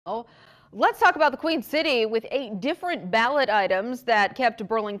Oh, let's talk about the Queen City with 8 different ballot items that kept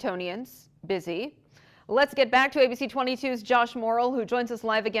Burlingtonians busy. Let's get back to ABC 22's Josh Morrill, who joins us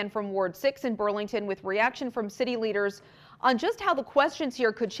live again from Ward 6 in Burlington with reaction from city leaders on just how the questions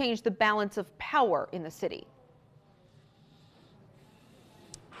here could change the balance of power in the city.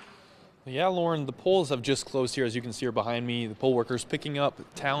 Yeah, Lauren, the polls have just closed here. As you can see here behind me, the poll workers picking up,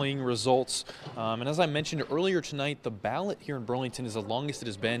 tallying results. And as I mentioned earlier tonight, the ballot here in Burlington is the longest it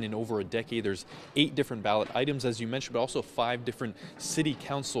has been in over a decade. There's 8 different ballot items, as you mentioned, but also 5 different city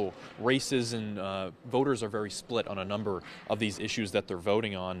council races, and voters are very split on a number of these issues that they're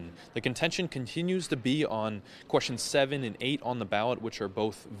voting on. The contention continues to be on questions 7 and 8 on the ballot, which are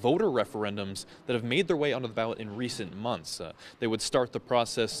both voter referendums that have made their way onto the ballot in recent months. They would start the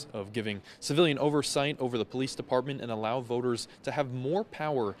process of giving civilian oversight over the police department and allow voters to have more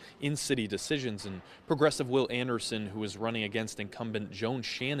power in city decisions. And Progressive Will Anderson, who is running against incumbent Joan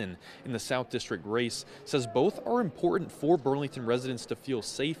Shannon in the South District race, says both are important for Burlington residents to feel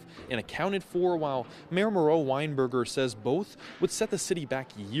safe and accounted for, while Mayor Moreau Weinberger says both would set the city back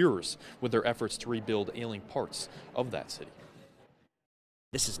years with their efforts to rebuild ailing parts of that city.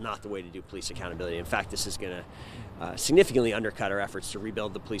 This is not the way to do police accountability. In fact, this is going to significantly undercut our efforts to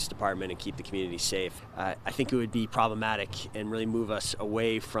rebuild the police department and keep the community safe. I think it would be problematic and really move us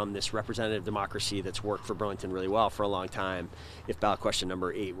away from this representative democracy that's worked for Burlington really well for a long time if ballot question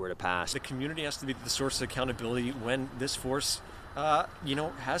number 8 were to pass. The community has to be the source of accountability when this force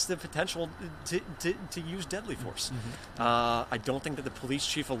has the potential to use deadly force. I don't think that the police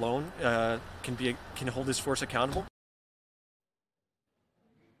chief alone can hold this force accountable.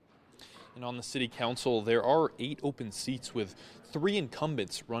 And on the city council, there are 8 open seats with 3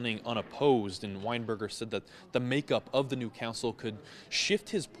 incumbents running unopposed. And Weinberger said that the makeup of the new council could shift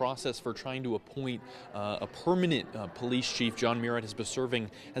his process for trying to appoint a permanent police chief. John Murad has been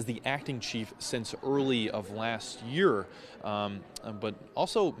serving as the acting chief since early of last year. But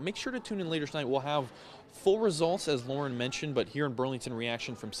also make sure to tune in later tonight. We'll have full results, as Lauren mentioned, but here in Burlington,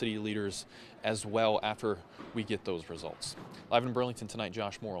 reaction from city leaders as well after we get those results. Live in Burlington tonight,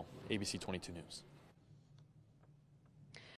 Josh Morrill, ABC 22 News.